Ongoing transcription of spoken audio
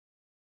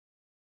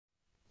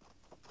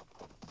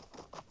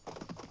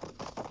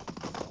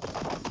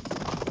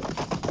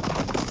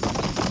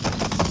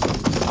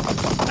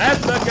At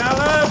the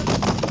gallop!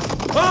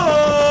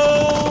 Ho!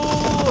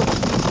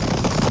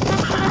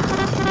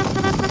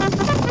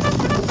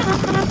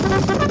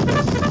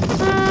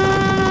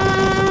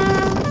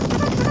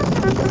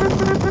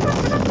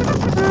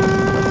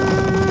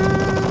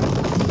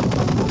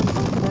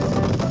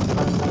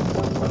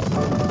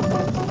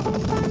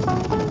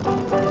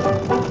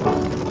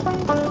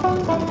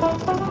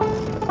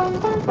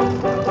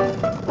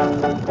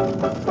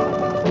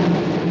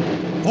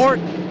 Fort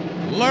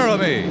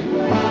Laramie.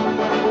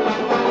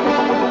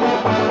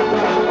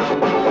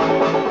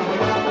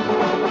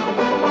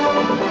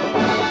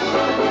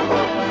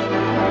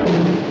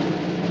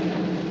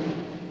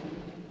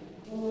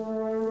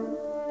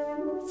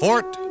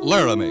 Fort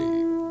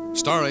Laramie,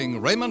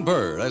 starring Raymond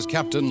Burr as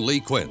Captain Lee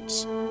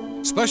Quince.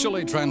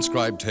 Specially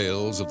transcribed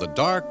tales of the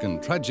dark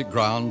and tragic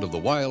ground of the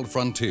wild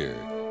frontier.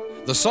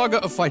 The saga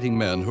of fighting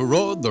men who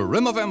rode the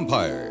rim of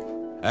empire.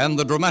 And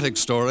the dramatic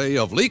story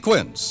of Lee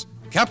Quince,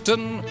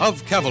 Captain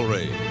of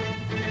Cavalry.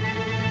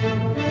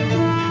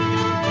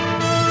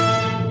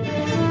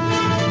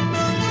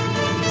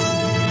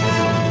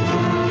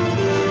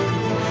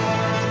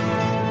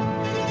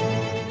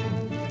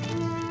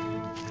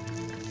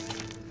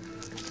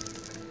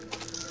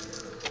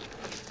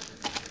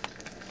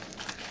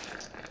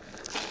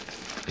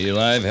 You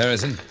alive,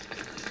 Harrison?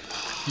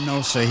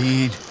 No, sir,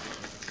 he ain't.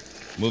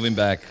 Move him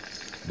back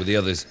with the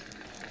others.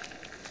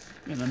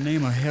 In the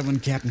name of heaven,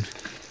 Captain,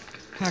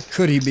 how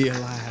could he be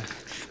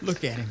alive?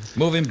 Look at him.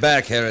 Move him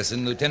back,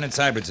 Harrison. Lieutenant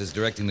Syberts is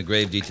directing the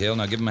grave detail.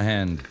 Now give him a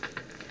hand.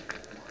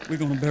 We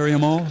gonna bury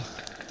them all?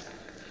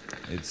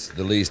 It's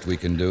the least we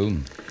can do.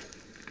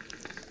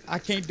 I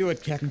can't do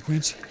it, Captain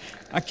Quince.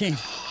 I can't.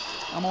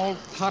 I'm all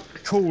hot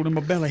and cold in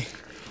my belly.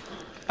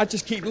 I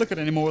just can't look at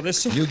any more of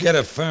this, sir. You get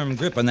a firm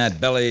grip on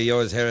that belly of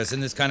yours, Harrison.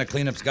 This kind of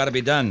cleanup's got to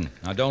be done.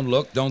 Now don't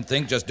look, don't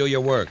think, just do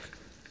your work.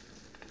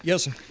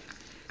 Yes, sir.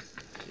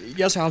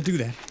 Yes, I'll do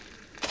that.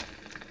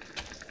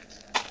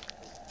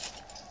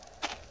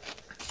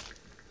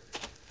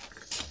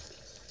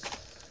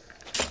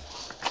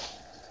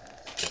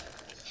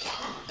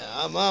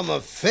 I'm on my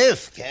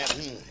fifth,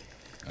 Captain.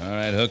 All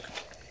right, Hook.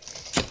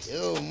 Two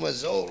of them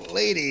was old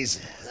ladies.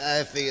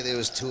 I figured they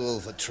was too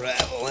old for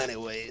travel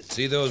anyways.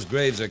 See, those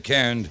graves are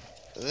cairned.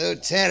 The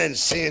lieutenant's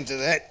seeing to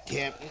that,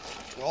 Captain.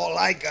 All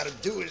I gotta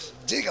do is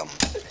dig 'em.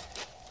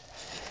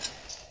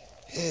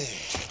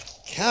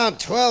 Count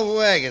 12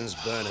 wagons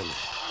burning.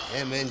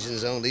 Them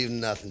engines don't leave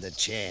nothing to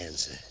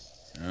chance.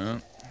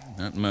 No,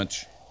 not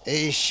much.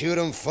 They shoot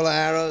 'em full of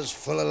arrows,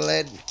 full of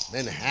lead,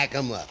 then hack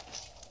 'em up.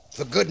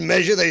 For good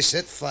measure, they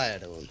set fire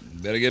to 'em.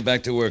 Better get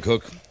back to work,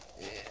 Hook.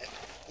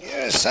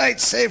 You're a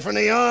sight safer in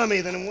the Army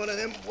than in one of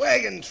them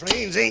wagon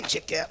trains, ain't you,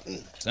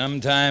 Captain?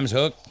 Sometimes,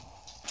 Hook.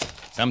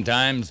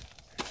 Sometimes.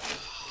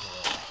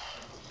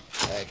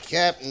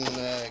 Captain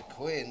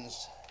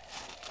Quince.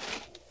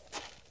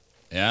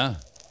 Yeah?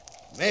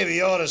 Maybe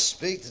you ought to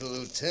speak to the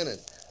lieutenant.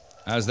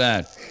 How's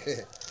that?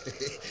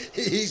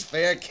 He's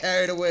fair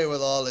carried away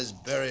with all this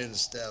burying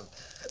stuff.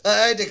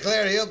 I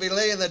declare he'll be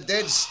laying the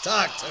dead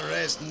stock to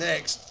rest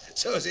next,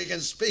 so as he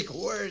can speak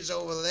words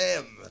over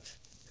them.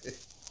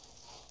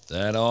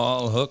 That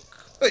all, Hook?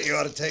 Well, you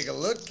ought to take a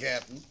look,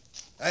 Captain.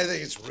 I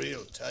think it's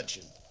real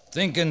touching.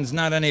 Thinking's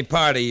not any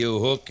part of you,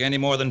 Hook, any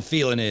more than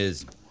feeling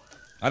is.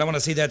 I don't want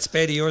to see that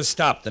spade of yours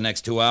stop the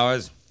next 2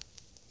 hours.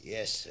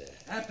 Yes, sir.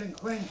 Captain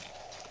Quince,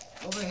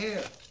 over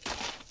here.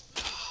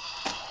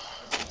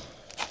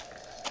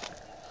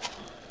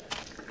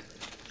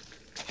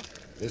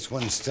 This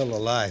one's still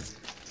alive.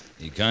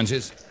 You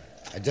conscious?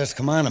 I just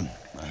come on him.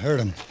 I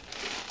heard him.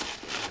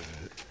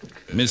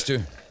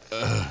 Mister?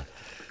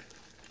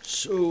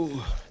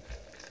 So,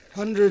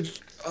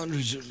 hundreds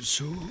of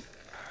so.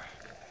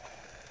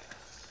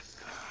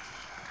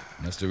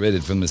 Must have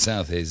raided from the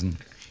south, Hazen.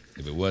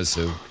 If it was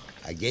so.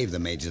 I gave the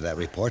major that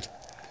report.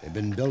 They've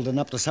been building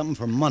up to something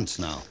for months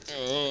now.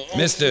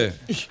 Mister,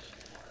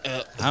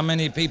 how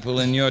many people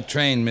in your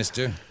train,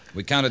 mister?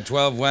 We counted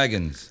 12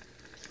 wagons.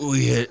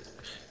 We had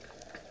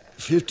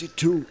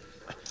 52.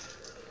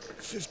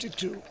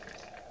 52.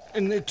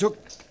 And they took...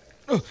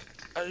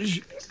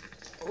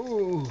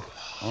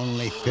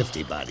 Only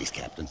 50 bodies,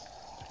 Captain.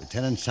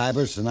 Lieutenant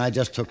Syberts and I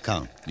just took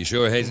count. You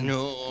sure, Hazen?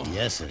 No.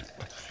 Yes, sir.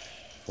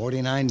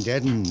 49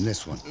 dead in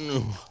this one.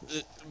 No.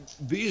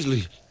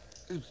 Beasley.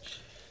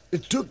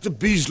 It took the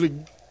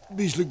Beasley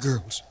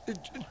girls.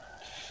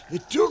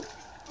 It took...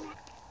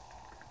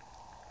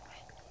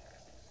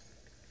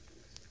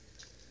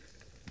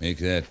 Make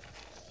that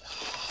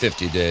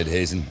 50 dead,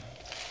 Hazen.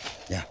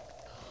 Yeah.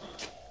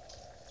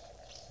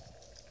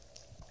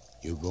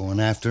 You going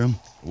after him?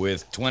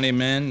 With 20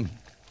 men?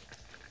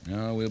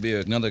 No, we'll be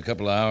another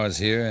couple of hours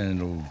here, and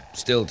it'll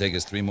still take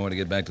us 3 more to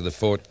get back to the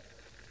fort.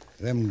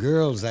 Them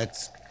girls,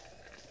 that's...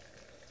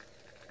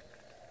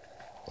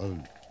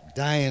 Well,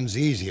 dying's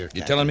easier,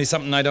 Captain. You telling me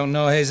something I don't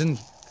know, Hazen?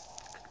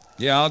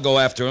 Yeah, I'll go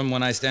after him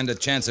when I stand a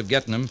chance of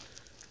getting him.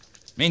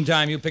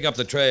 Meantime, you pick up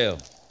the trail.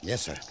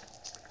 Yes, sir.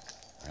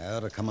 I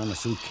ought to come on the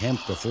Sioux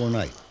camp before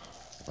night.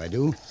 If I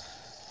do,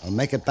 I'll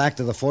make it back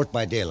to the fort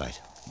by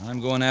daylight. I'm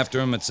going after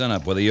him at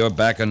sunup, whether you're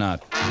back or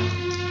not.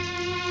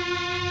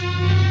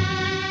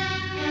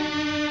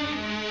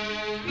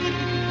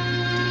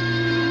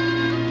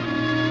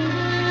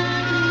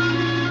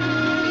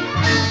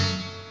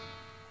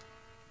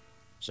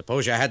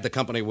 Suppose you had the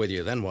company with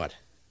you, then what?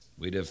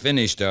 We'd have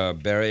finished our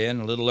burying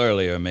a little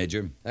earlier,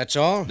 Major. That's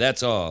all?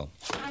 That's all.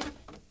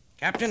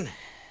 Captain,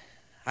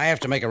 I have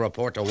to make a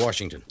report to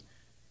Washington.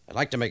 I'd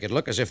like to make it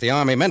look as if the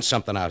Army meant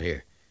something out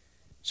here.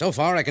 So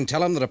far, I can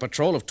tell him that a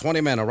patrol of 20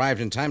 men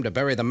arrived in time to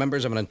bury the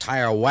members of an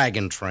entire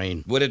wagon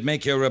train. Would it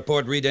make your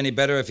report read any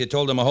better if you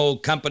told him a whole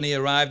company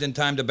arrived in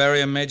time to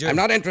bury him, Major? I'm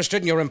not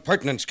interested in your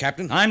impertinence,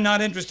 Captain. I'm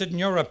not interested in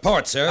your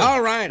report, sir.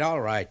 All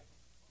right.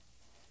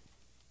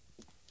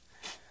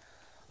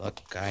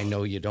 Look, I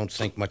know you don't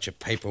think much of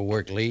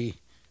paperwork, Lee.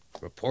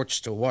 Reports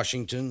to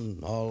Washington,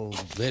 all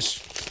this.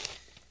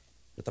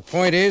 But the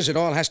point is, it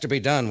all has to be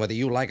done, whether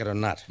you like it or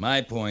not.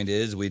 My point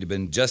is, we'd have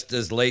been just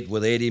as late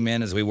with 80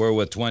 men as we were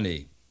with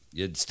 20.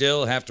 You'd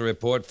still have to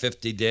report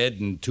 50 dead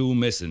and 2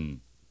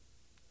 missing.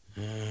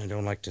 I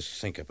don't like to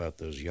think about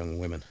those young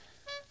women.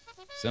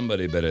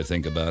 Somebody better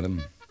think about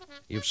them.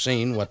 You've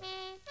seen what...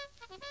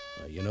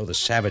 you know the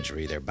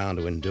savagery they're bound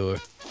to endure.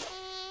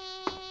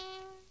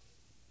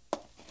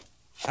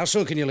 How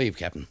soon can you leave,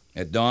 Captain?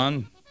 At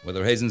dawn,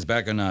 whether Hazen's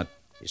back or not.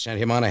 You sent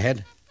him on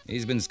ahead?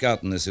 He's been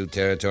scouting the Sioux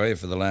territory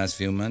for the last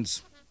few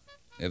months.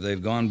 If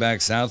they've gone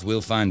back south,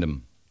 we'll find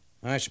them.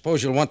 I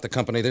suppose you'll want the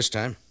company this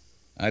time.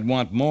 I'd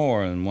want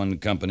more than one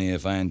company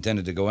if I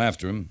intended to go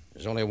after him.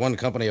 There's only one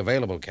company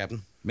available,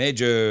 Captain.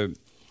 Major,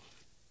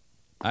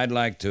 I'd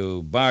like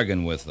to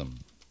bargain with them.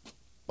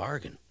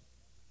 Bargain?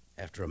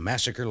 After a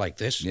massacre like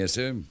this? Yes,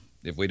 sir.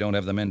 If we don't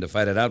have the men to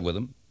fight it out with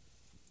them.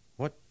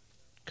 What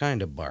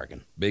kind of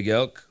bargain? Big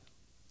elk.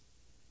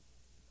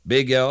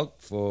 Big elk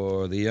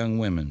for the young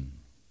women.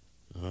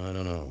 I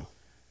don't know.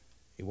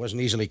 He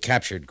wasn't easily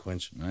captured,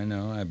 Quince. I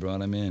know. I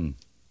brought him in.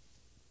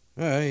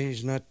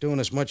 He's not doing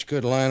us much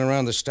good lying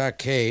around the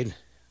stockade.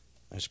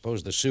 I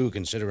suppose the Sioux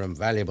consider him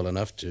valuable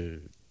enough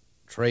to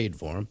trade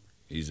for him.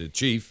 He's a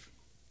chief.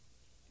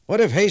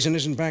 What if Hazen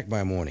isn't back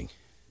by morning?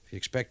 If you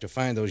expect to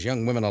find those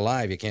young women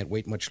alive, you can't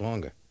wait much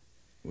longer.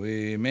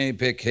 We may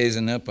pick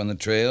Hazen up on the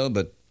trail,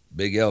 but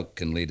Big Elk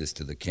can lead us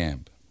to the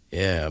camp.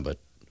 Yeah, but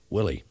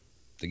Willie?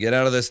 To get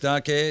out of the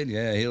stockade?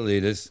 Yeah, he'll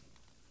lead us.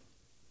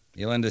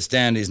 He'll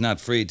understand he's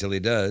not free till he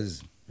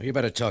does. You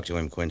better talk to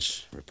him,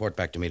 Quince. Report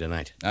back to me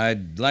tonight.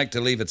 I'd like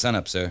to leave at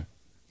sunup, sir.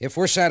 If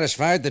we're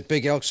satisfied that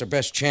Big Elk's our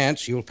best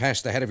chance, you'll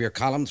pass the head of your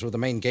column through the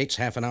main gates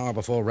half an hour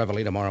before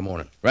reveille tomorrow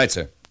morning. Right,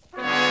 sir.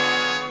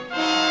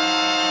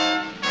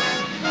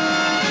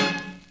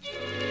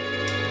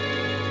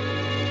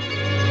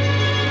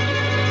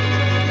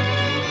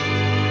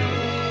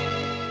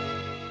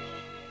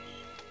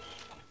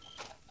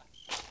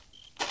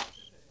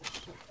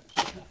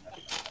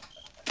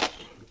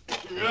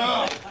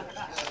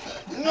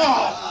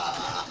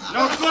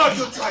 No good.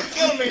 You try to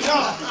kill me,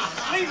 no.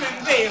 Leave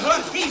him be,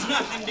 Hook. He's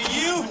nothing to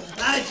you.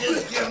 I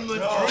just give him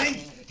a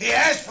drink. He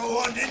asked for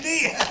one, didn't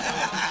he?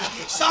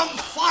 Some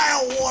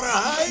firewater,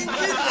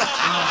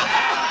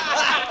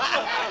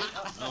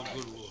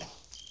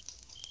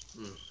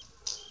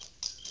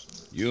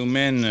 You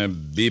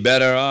men be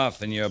better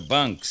off in your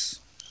bunks.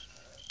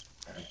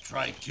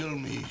 Try to kill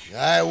me.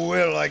 I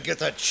will. I get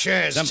the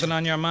chance. Something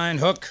on your mind,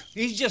 Hook?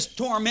 He's just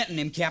tormenting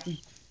him, Captain.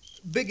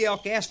 Big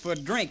Elk asked for a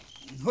drink.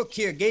 Hook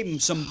here gave him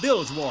some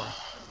bilge water.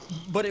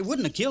 But it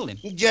wouldn't have killed him.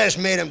 Just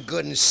made him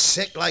good and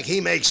sick like he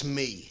makes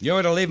me.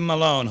 You're to leave him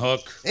alone,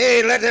 Hook.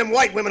 Hey, let them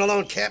white women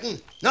alone, Captain.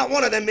 Not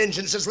one of them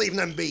Injuns is leaving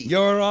them be.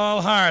 You're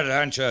all hard,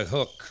 aren't you,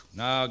 Hook?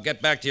 Now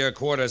get back to your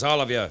quarters, all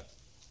of you.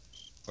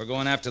 We're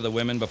going after the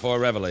women before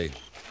reveille.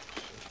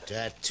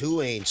 That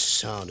too ain't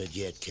sounded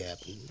yet,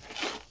 Captain.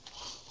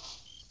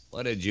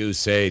 What did you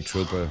say,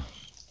 Trooper?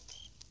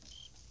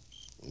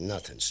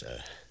 Nothing, sir.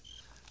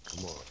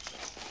 Come on.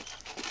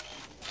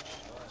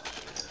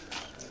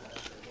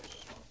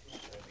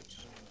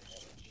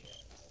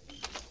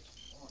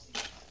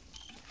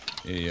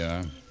 Here you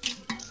are.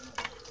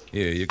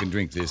 Here, you can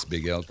drink this,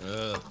 Big Elk.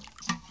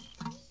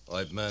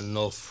 White man,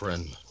 no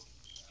friend.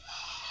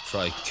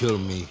 Try kill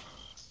me.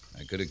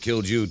 I could have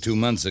killed you 2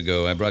 months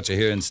ago. I brought you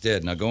here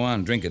instead. Now go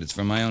on, drink it. It's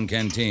from my own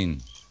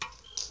canteen.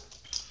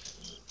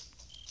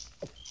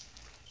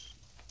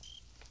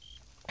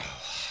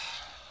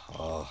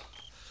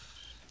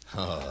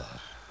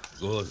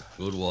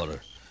 Good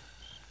water.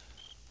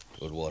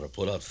 Good water.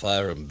 Put out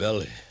fire in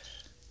belly.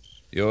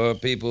 Your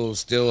people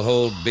still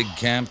hold big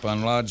camp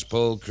on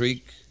Lodgepole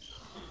Creek?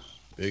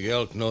 Big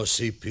Elk no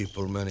see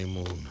people many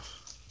moon.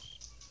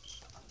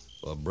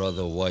 For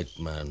brother white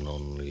man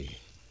only.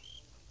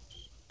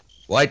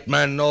 White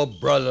man no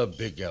brother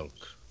Big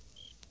Elk.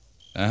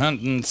 The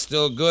hunting's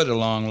still good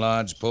along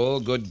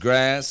Lodgepole. Good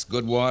grass,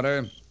 good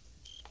water.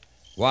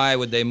 Why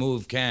would they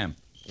move camp?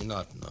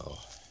 Not know.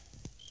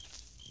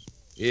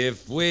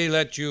 If we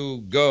let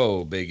you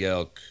go, Big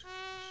Elk,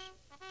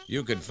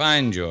 you could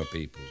find your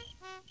people.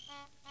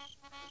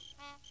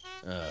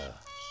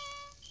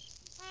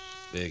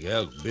 Big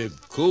Elk, big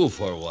coup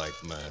for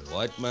white man.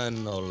 White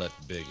man no let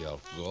Big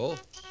Elk go.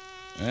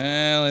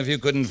 Well, if you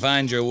couldn't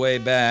find your way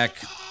back,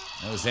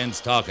 no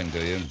sense talking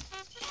to you.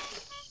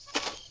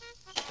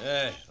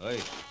 Hey,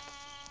 wait.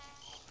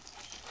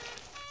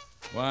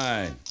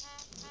 Why?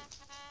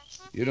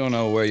 You don't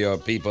know where your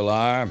people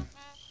are.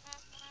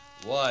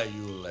 Why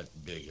you let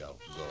Big Elk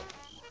go?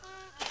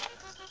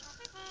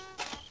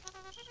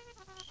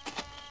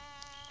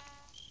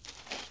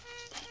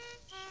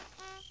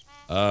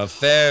 A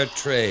fair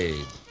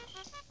trade.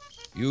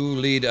 You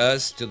lead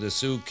us to the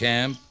Sioux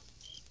camp.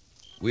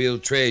 We'll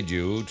trade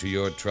you to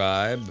your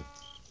tribe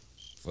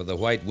for the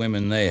white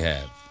women they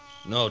have.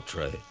 No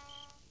trade.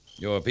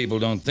 Your people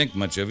don't think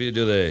much of you,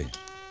 do they?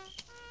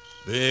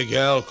 Big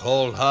Elk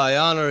hold high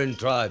honor in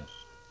tribe.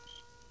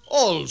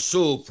 Old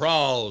Sioux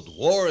proud,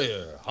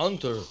 warrior,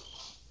 hunter,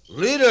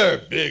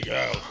 leader, Big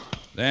Elk.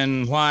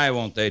 Then why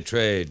won't they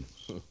trade?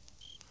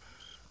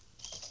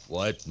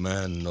 White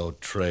man no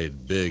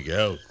trade Big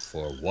Elk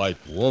for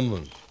white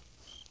woman.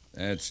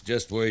 That's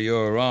just where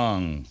you're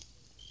wrong.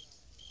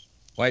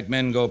 White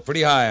men go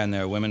pretty high on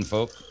their women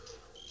folk.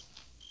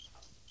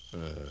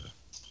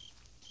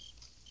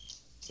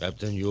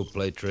 Captain, you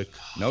play trick?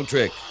 No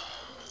trick.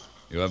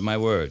 You have my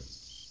word.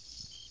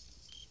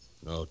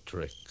 No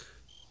trick.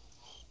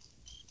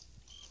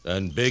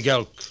 Then Big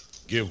Elk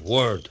give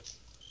word.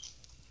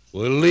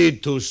 We'll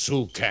lead to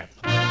Sioux camp.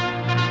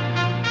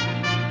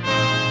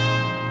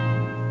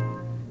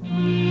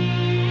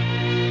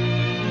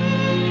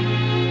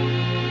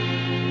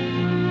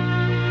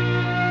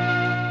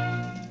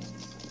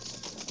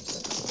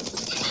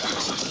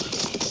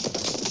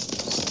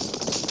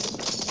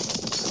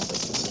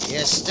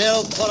 You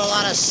still put a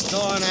lot of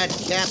store in that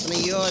captain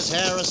of yours,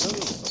 Harrison?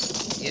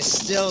 You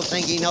still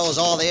think he knows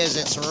all there is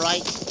that's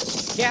right?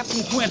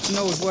 Captain Quince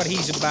knows what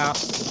he's about.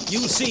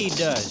 You'll see he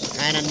does.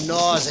 Kinda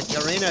gnaws at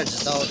your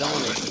innards, though,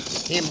 don't it?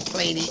 Him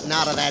plain eating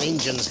out of that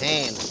Injun's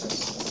hand.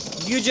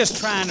 You're just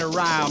trying to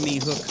rile me,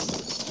 Hook.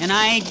 And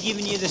I ain't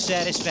giving you the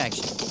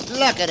satisfaction.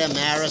 Look at him,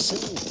 Harrison.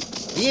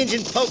 The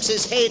Injun pokes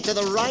his head to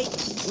the right,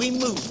 we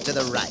move to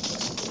the right.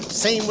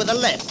 Same with the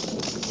left.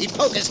 He'd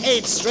poke his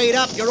head straight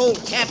up, your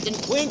old Captain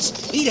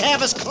Quince. He'd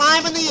have us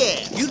climb in the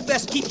air. You'd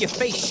best keep your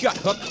face shut,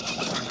 Hook.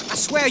 I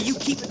swear you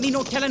keep at me,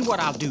 no telling what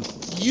I'll do.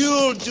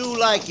 You'll do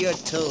like you're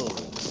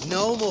told.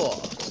 No more.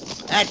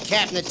 That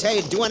captain would tell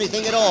you to do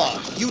anything at all.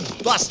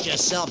 You'd bust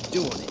yourself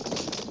doing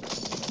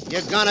it.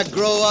 You're gonna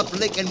grow up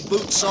licking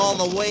boots all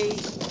the way?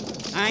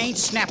 I ain't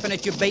snapping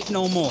at your bait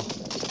no more.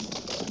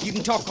 You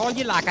can talk all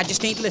you like, I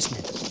just ain't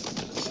listening.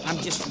 I'm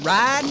just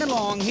riding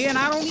along here, and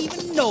I don't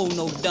even know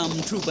no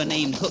dumb trooper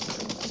named Hook.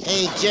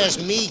 Ain't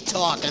just me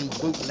talking,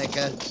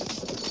 bootlicker.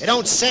 It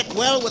don't set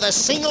well with a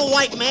single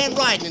white man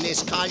riding in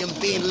this column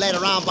being led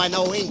around by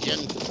no Injun.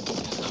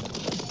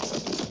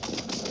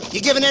 You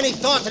giving any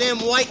thought to them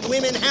white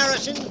women,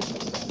 Harrison?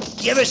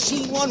 You ever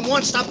seen one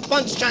once the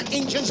bunch of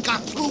Injuns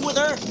got through with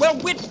her? Well,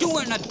 we're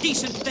doing a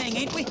decent thing,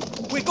 ain't we?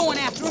 We're going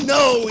after him.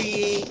 No, we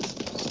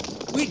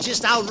ain't. We're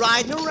just out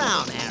riding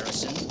around,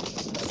 Harrison.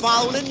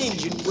 Following an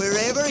Injun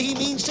wherever he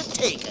means to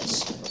take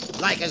us.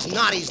 Like as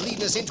not, he's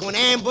leading us into an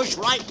ambush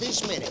right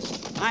this minute.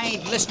 I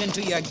ain't listening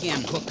to you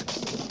again, Hook.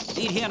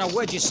 Ain't hearing a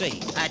word you say.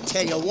 I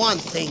tell you one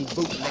thing,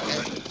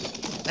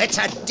 bootlicker. That's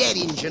a dead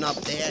Injun up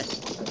there.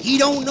 He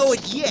don't know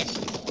it yet,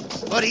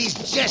 but he's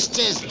just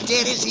as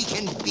dead as he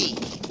can be.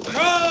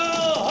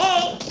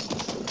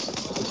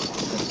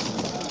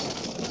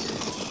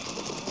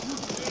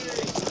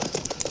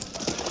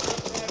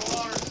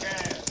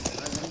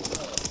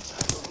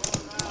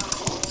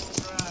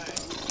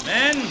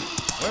 Men,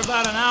 we're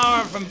about an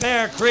hour from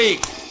Bear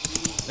Creek.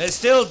 There's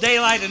still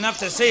daylight enough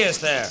to see us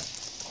there.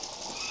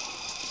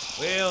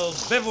 We'll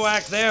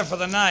bivouac there for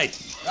the night.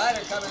 Rider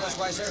coming this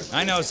way, sir.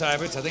 I know,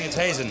 Syberts. I think it's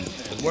Hazen,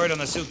 with word on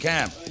the Sioux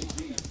camp.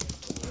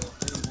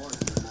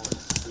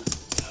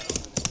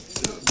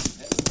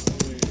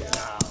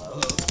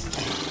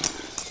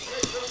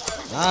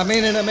 Not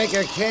meaning to make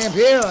your camp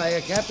here, are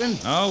you, Captain?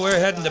 Oh, we're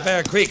heading to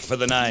Bear Creek for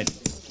the night.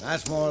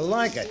 That's more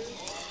like it.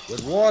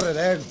 With water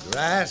there,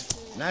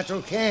 grass,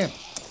 natural camp.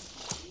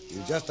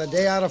 You just a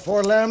day out of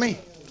Fort Laramie?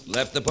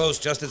 Left the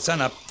post just at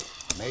sunup.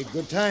 Made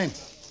good time.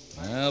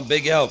 Well,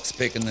 Big Elk's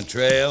picking the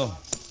trail.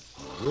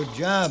 Good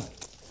job.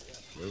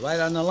 You're right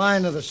on the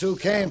line of the Sioux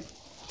camp.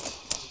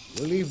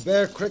 You leave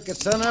Bear Creek at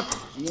sunup,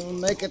 you'll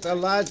make it to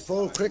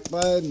Lodgepole Creek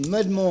by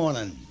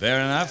mid-morning. Fair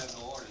enough.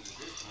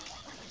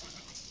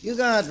 You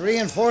got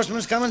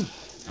reinforcements coming?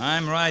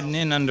 I'm riding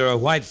in under a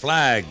white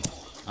flag.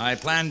 I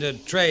plan to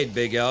trade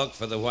Big Elk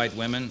for the white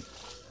women.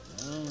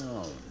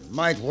 Oh,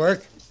 might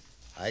work.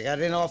 I got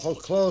in awful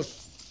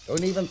close.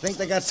 Don't even think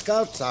they got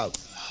scouts out.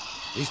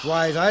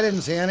 Leastwise, I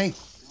didn't see any.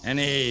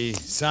 Any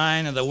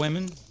sign of the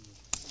women?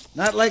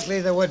 Not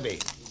likely there would be.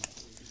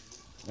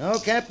 No,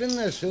 Captain,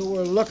 the Sioux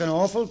were looking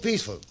awful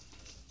peaceful.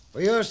 For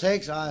your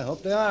sakes, I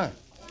hope they are.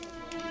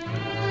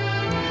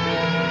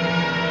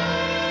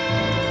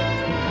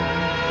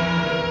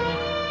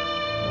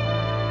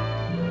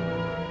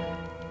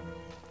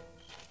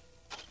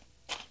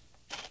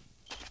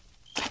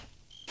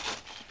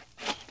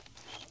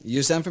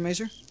 You sent for me,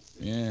 sir?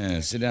 Yeah,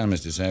 sit down,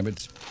 Mr.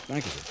 Syberts.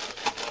 Thank you, sir.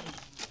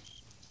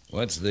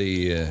 What's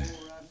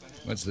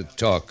the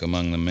talk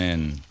among the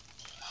men?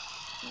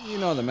 You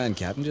know the men,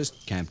 Captain.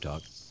 Just camp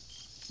talk.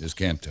 Just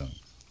camp talk.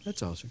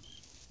 That's all, sir.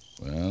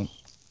 Well,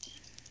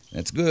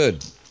 that's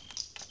good.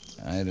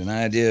 I had an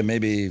idea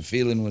maybe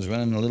feeling was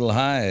running a little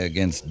high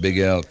against Big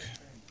Elk.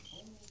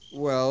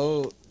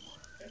 Well,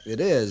 it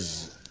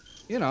is.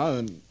 You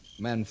know, the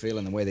men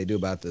feeling the way they do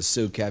about the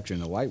Sioux capturing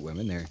the white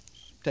women, they're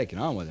taking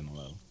on with him a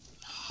little.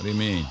 What do you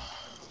mean?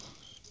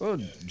 Well,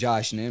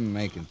 joshing him,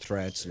 making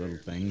threats, little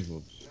things.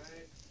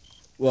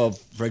 Well,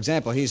 for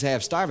example, he's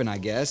half starving, I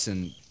guess,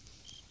 and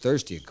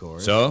thirsty, of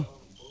course. So?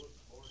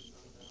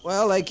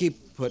 Well, they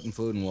keep putting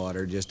food and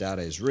water just out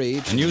of his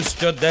reach. And you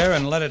stood there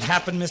and let it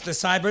happen, Mr.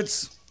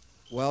 Syberts?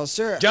 Well,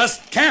 sir...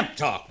 Just camp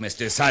talk,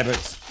 Mr.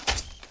 Syberts.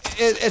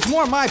 It's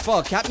more my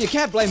fault, Captain. You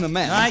can't blame the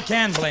men. I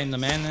can blame the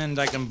men, and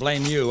I can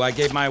blame you. I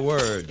gave my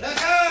word.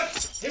 Look out!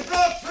 He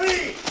broke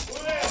free!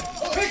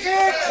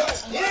 Pickett!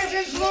 The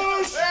engine's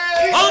loose!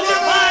 Hold your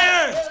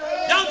fire!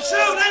 Don't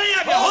shoot, any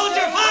of you! Hold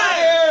your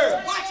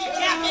fire! Watch it,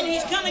 Captain.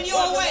 He's coming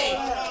your way.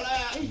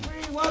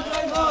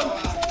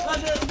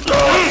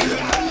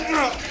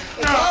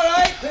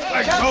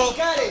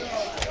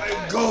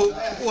 I go.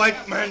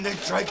 White man, they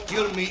try to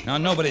kill me. Now,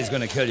 nobody's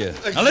going to kill you.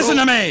 Now, listen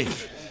to me.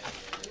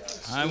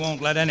 I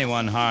won't let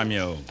anyone harm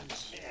you.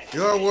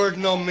 Your word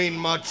no mean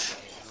much.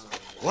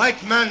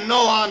 White man, no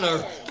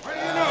honor.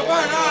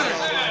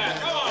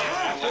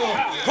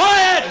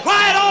 Quiet!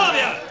 Quiet, all of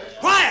you!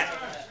 Quiet!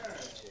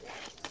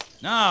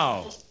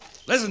 Now,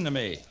 listen to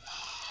me.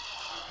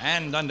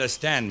 And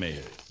understand me.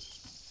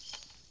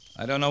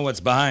 I don't know what's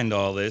behind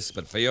all this,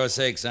 but for your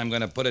sakes, I'm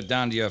going to put it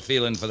down to your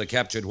feeling for the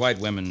captured white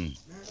women.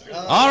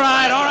 All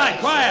right,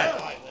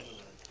 quiet!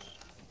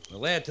 We'll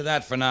lay it to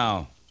that for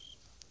now.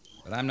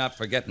 But I'm not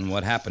forgetting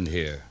what happened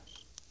here.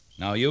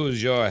 Now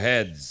use your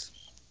heads.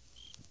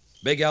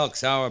 Big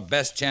Elk's our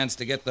best chance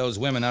to get those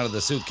women out of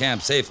the Sioux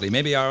camp safely.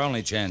 Maybe our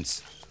only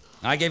chance.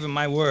 I gave him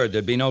my word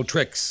there'd be no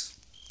tricks.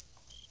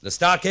 The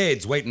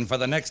stockade's waiting for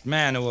the next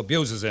man who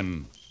abuses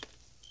him.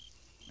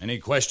 Any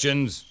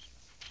questions?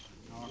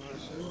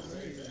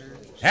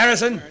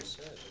 Harrison?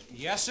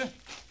 Yes, sir?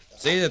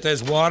 See that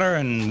there's water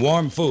and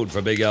warm food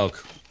for Big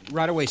Elk.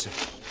 Right away, sir.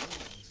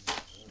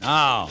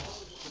 Now,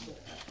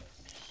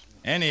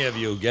 any of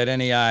you get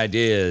any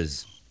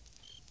ideas,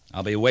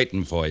 I'll be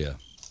waiting for you.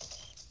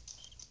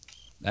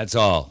 That's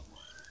all.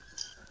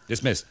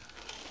 Dismissed.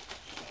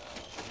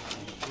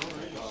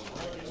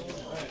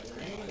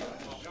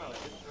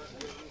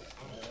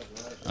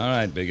 All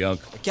right, Big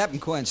Elk. Captain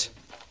Quince.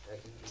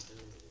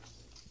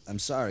 I'm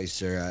sorry,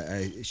 sir.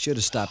 I should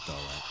have stopped all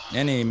that.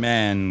 Any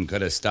man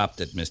could have stopped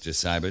it, Mr.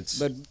 Syberts.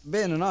 But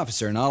being an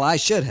officer and all, I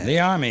should have. The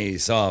Army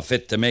saw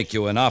fit to make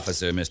you an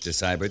officer, Mr.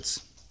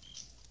 Syberts.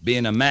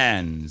 Being a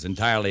man's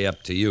entirely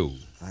up to you.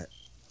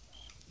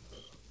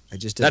 I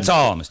just didn't... That's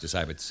all, Mr.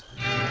 Syberts.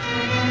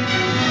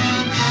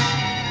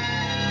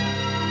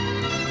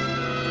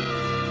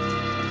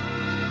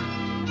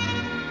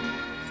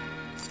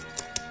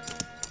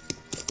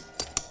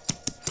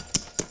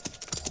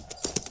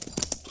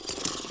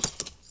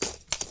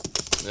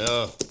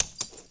 Now,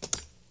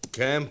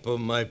 camp of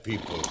my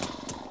people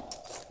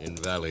in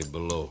valley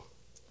below.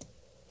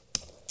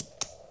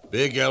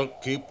 Big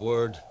Elk, keep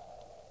word.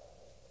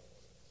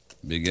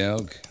 Big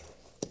Elk,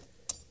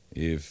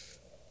 if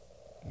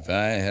I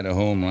had a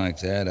home like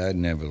that, I'd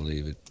never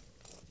leave it.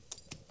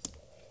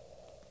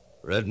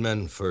 Red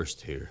men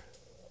first here.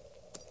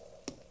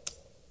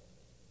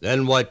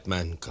 Then white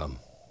man come.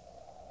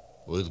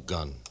 With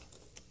gun.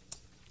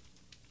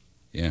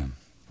 Yeah,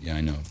 I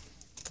know.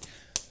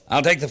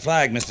 I'll take the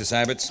flag, Mr.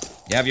 Syberts.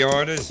 You have your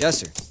orders? Yes,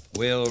 sir.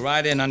 We'll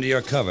ride in under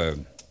your cover.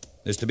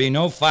 There's to be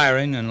no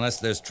firing unless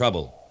there's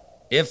trouble.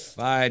 If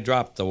I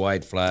drop the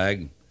white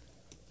flag,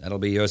 that'll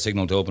be your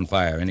signal to open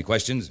fire. Any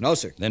questions? No,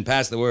 sir. Then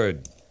pass the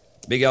word.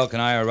 Big Elk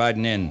and I are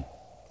riding in.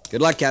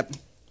 Good luck, Captain.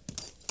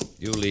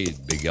 You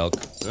lead, Big Elk.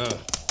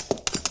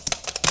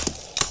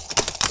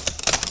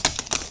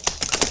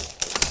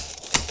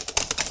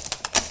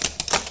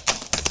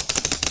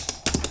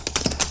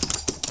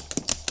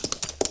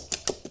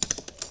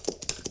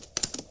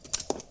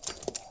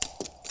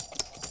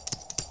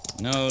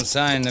 No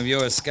sign of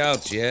your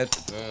scouts yet.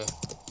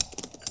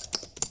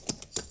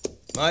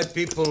 My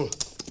people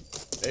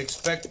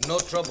expect no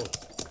trouble.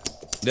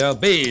 There'll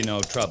be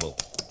no trouble.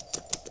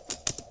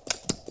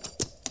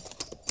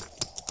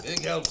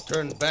 Big Elk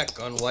turned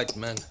back on white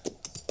men.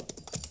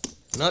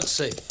 Not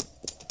safe.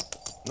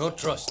 No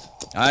trust.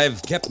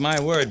 I've kept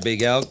my word,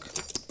 Big Elk.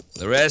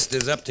 The rest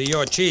is up to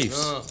your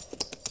chiefs. No.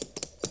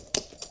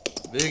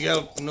 Big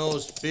Elk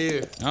knows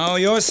fear. Oh,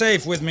 you're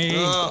safe with me.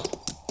 No.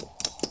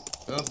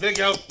 No, Big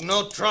Elk,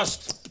 no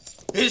trust.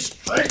 His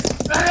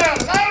strength.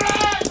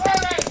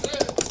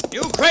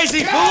 You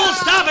crazy fool!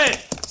 Stop it!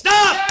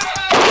 Stop!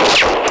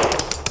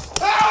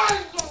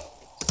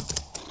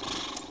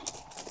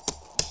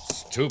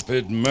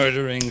 Stupid,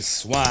 murdering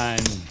swine.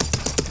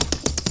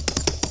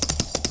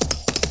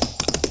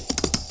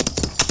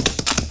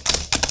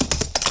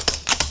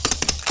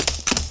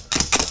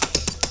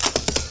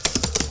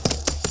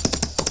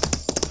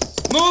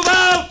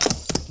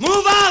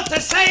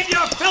 Save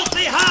your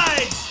filthy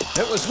hides!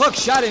 It was Hook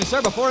shot him,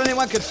 sir, before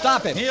anyone could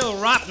stop him. He'll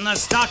rot in the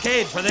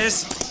stockade for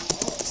this.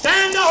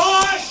 Stand a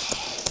horse!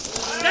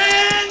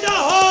 Stand a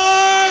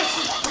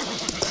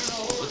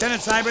horse!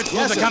 Lieutenant Seibert,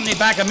 move the company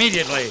back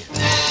immediately.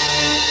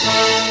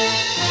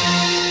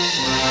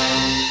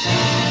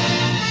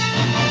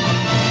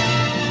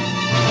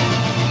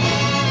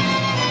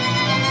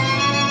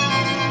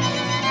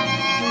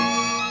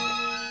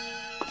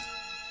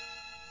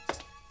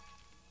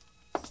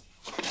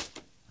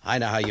 I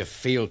know how you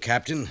feel,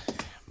 Captain,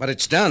 but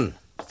it's done.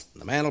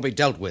 The man will be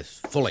dealt with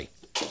fully.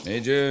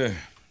 Major,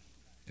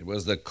 it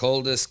was the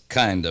coldest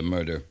kind of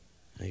murder.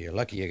 You're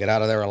lucky you get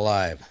out of there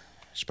alive,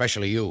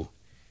 especially you.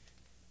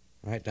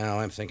 Right now,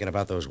 I'm thinking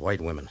about those white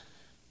women.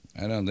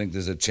 I don't think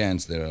there's a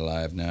chance they're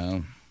alive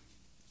now.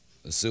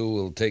 The Sioux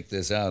will take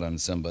this out on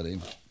somebody,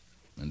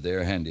 and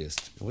they're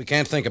handiest. We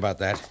can't think about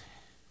that.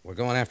 We're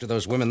going after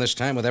those women this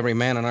time with every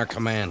man in our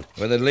command.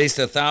 With at least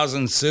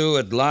 1,000 Sioux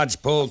at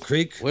Lodgepole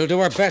Creek? We'll do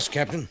our best,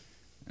 Captain.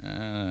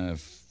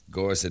 If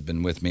Gorse had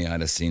been with me,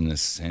 I'd have seen the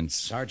sense.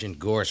 Sergeant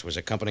Gorse was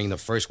accompanying the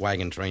first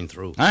wagon train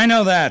through. I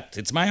know that.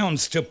 It's my own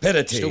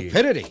stupidity.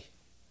 Stupidity?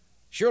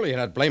 Surely you're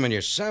not blaming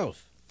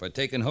yourself. For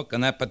taking Hook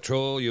on that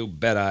patrol, you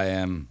bet I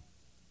am.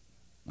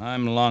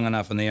 I'm long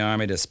enough in the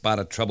Army to spot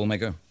a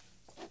troublemaker.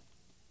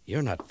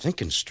 You're not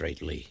thinking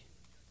straight, Lee.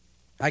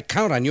 I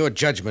count on your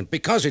judgment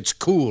because it's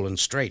cool and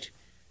straight.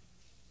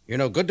 You're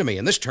no good to me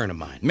in this turn of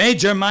mine.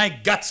 Major, my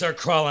guts are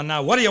crawling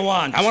now. What do you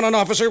want? I want an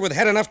officer with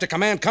head enough to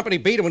command Company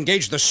B to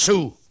engage the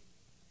Sioux.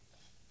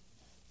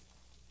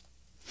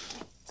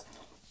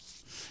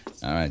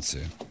 All right,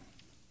 sir.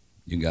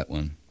 You got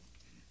one.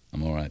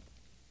 I'm all right.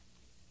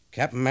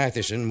 Captain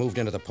Matheson moved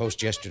into the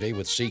post yesterday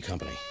with C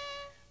Company.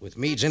 With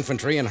Meade's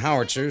infantry and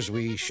howitzers,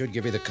 we should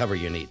give you the cover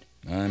you need.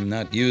 I'm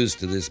not used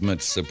to this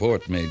much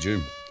support,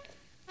 Major.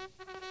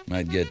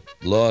 Might get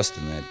lost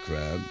in that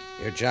crowd.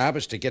 Your job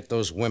is to get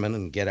those women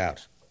and get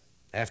out.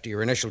 After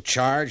your initial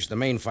charge, the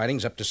main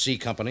fighting's up to C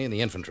Company and the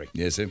infantry.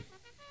 Yes, sir.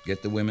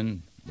 Get the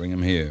women, bring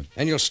them here.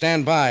 And you'll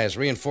stand by as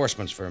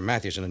reinforcements for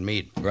Matheson and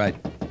Meade. Right.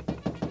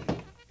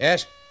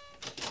 Yes?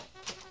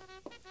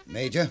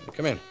 Major?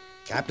 Come in.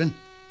 Captain?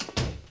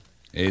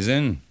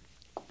 Hazen?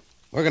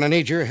 We're going to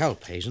need your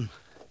help, Hazen.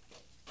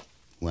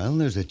 Well,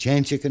 there's a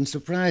chance you can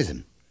surprise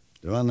him.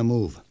 They're on the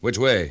move. Which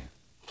way?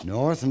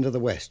 North and to the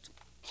west.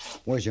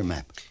 Where's your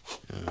map?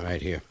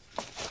 Right here.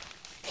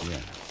 Yeah.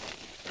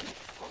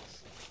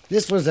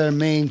 This was their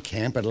main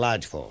camp at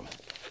Lodgepole.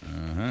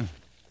 Uh-huh.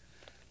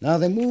 Now,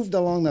 they moved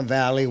along the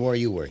valley where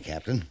you were,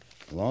 Captain.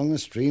 Along the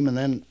stream and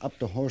then up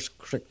to Horse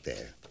Creek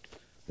there.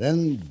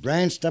 Then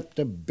branched up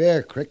to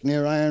Bear Creek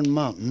near Iron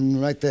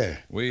Mountain right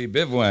there. We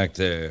bivouacked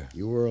there.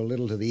 You were a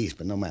little to the east,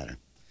 but no matter.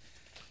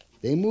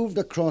 They moved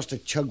across the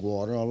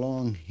Chugwater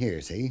along here,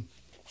 see?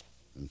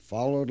 And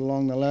followed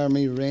along the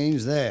Laramie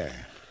Range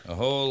there. A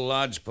whole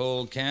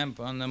lodgepole camp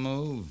on the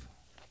move?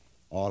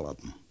 All of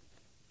them.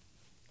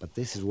 But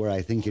this is where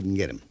I think you can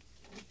get them.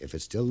 If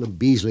it's still the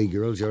Beasley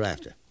girls you're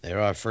after.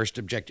 They're our first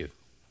objective.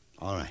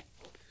 All right.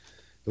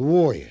 The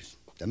warriors,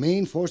 the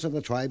main force of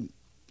the tribe,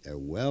 they're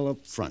well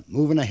up front,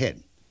 moving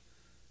ahead.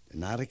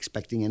 They're not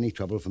expecting any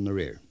trouble from the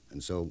rear.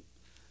 And so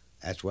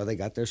that's where they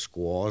got their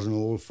squaws and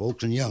old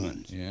folks and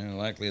young'uns. Yeah,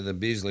 likely the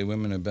Beasley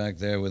women are back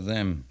there with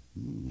them.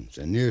 It's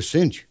a near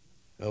cinch.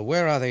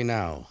 Where are they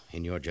now,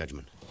 in your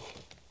judgment?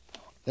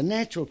 The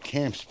natural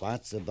camp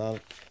spot's about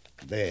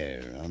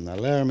there, on the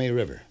Laramie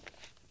River.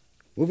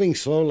 Moving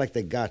slow like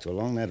they got to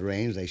along that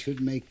range, they should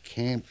make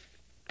camp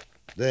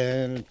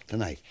there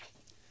tonight.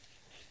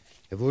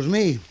 If it was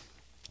me,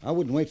 I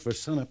wouldn't wait for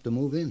sunup to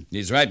move in.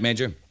 He's right,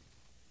 Major.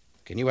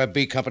 Can you have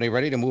B Company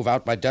ready to move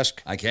out by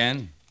dusk? I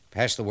can.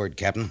 Pass the word,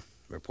 Captain.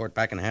 Report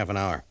back in half an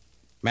hour.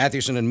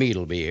 Matheson and Meade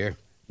will be here.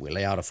 We'll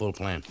lay out a full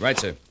plan. Right,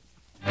 sir.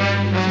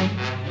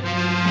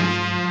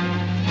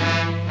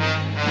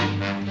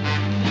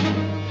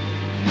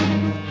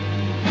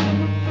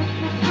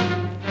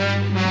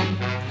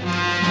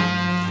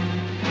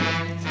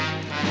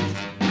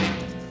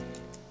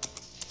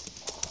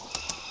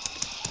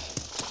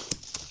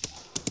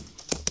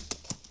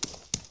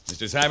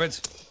 Mr.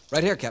 Syberts?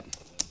 Right here, Captain.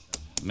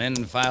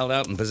 Men filed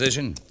out in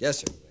position? Yes,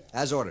 sir.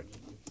 As ordered.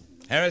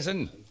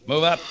 Harrison,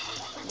 move up.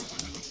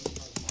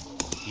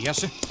 Yes,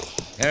 sir.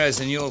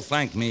 Harrison, you'll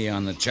flank me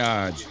on the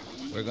charge.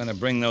 We're going to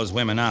bring those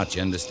women out,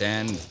 you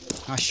understand?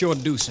 I sure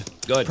do, sir.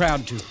 Good.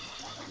 Proud to.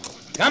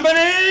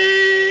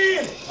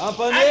 Company!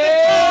 Company!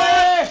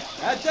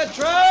 At the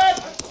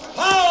tread!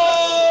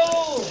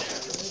 Ho!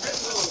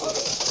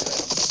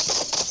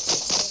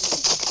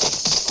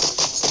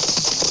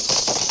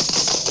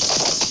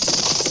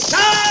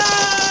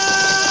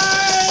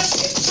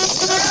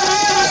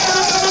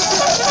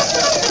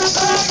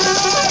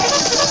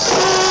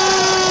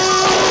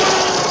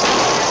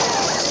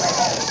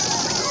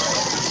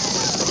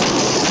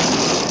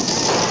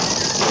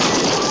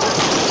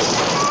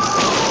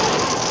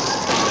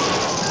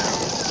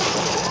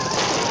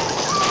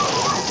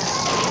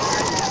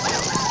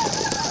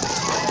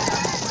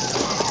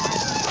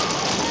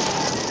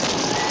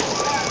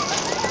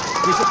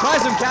 We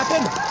surprised him,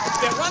 Captain.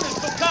 They're running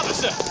for cover,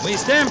 sir. We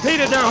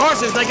stampeded their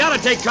horses. They gotta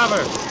take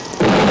cover.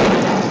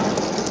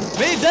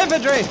 Meade's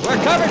infantry.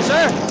 We're covered,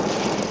 sir.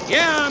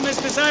 Yeah,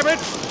 Mr.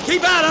 Syberts.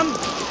 Keep at 'em.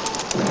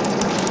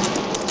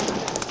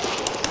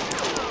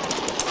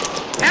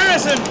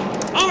 Harrison,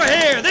 over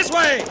here, this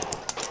way.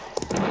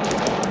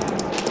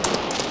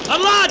 The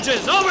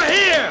lodges, over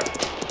here.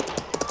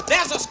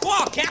 There's a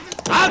squaw, Captain.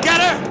 I'll get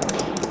her.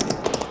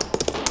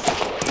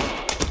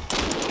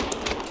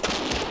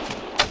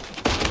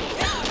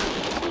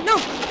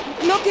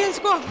 No kill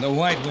squaw. The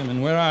white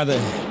women, where are they?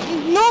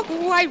 No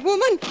white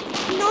woman.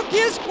 No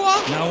kill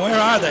squaw. Now, where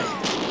are they?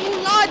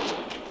 Lodge.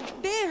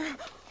 There.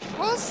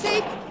 All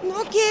safe.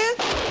 No kill.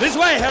 This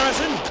way,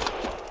 Harrison.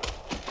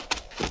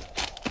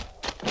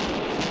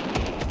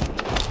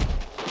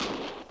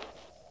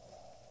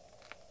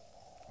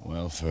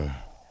 Well, for...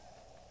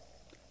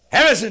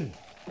 Harrison!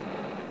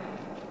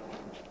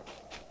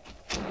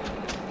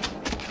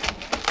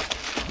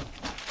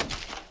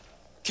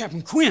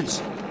 Captain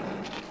Quince.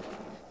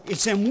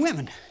 It's them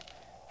women.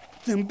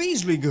 Them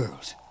Beasley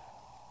girls.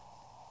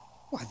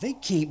 Why, they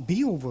can't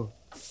be over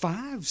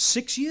 5,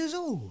 6 years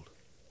old.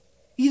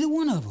 Either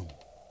one of them.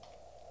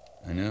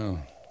 I know.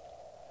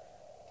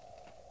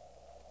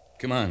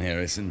 Come on,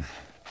 Harrison.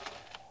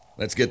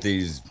 Let's get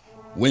these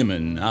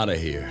women out of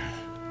here.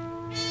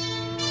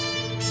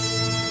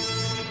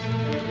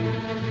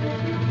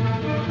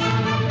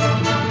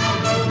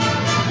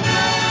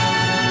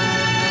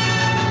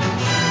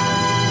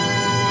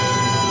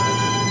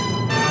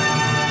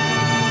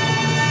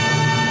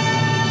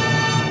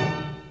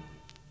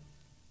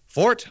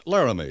 Fort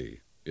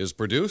Laramie is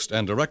produced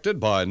and directed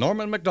by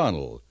Norman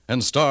MacDonald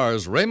and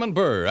stars Raymond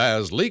Burr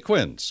as Lee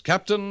Quince,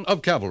 Captain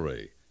of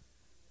Cavalry.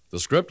 The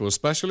script was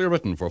specially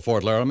written for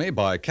Fort Laramie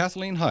by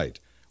Kathleen Height,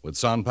 with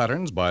sound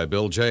patterns by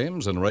Bill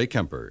James and Ray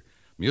Kemper,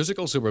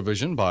 musical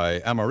supervision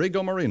by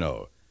Amerigo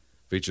Marino.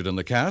 Featured in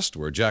the cast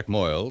were Jack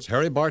Moyles,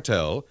 Harry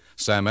Bartell,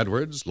 Sam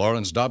Edwards,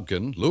 Lawrence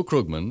Dobkin, Lou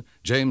Krugman,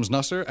 James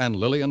Nusser, and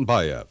Lillian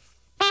Bayeff.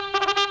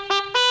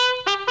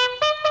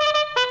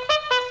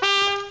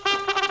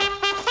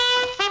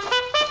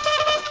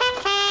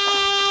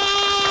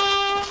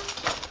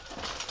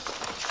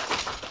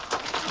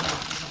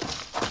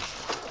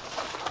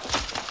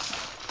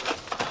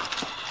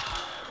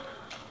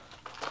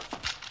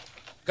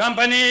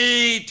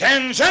 Company,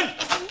 tension!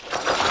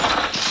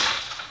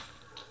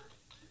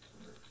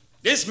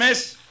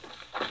 Dismiss.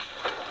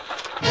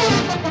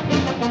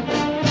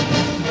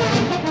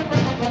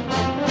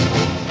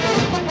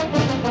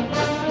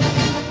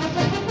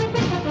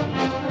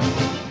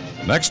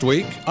 Next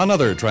week,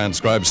 another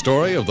transcribed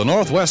story of the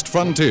Northwest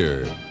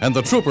frontier and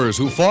the troopers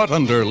who fought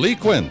under Lee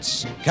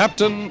Quince,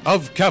 Captain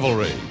of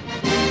Cavalry.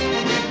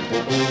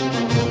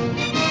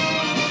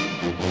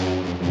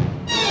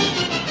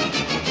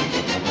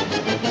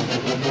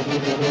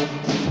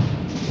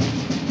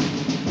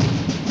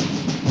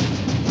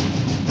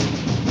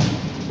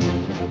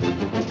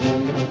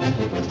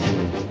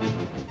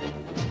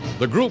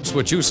 The groups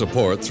which you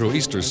support through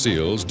Easter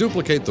Seals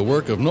duplicate the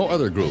work of no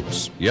other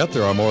groups, yet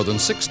there are more than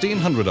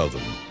 1,600 of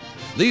them.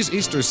 These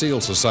Easter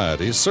Seal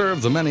societies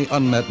serve the many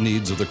unmet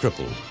needs of the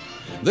crippled.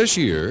 This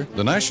year,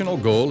 the national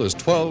goal is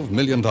 $12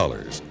 million.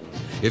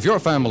 If your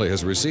family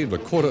has received a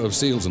quota of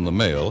seals in the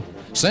mail,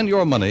 send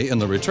your money in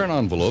the return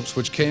envelopes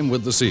which came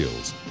with the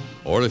seals.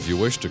 Or if you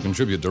wish to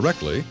contribute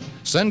directly,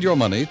 send your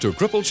money to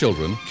Crippled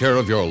Children, care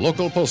of your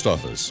local post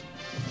office.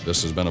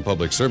 This has been a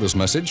public service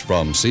message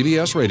from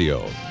CBS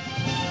Radio.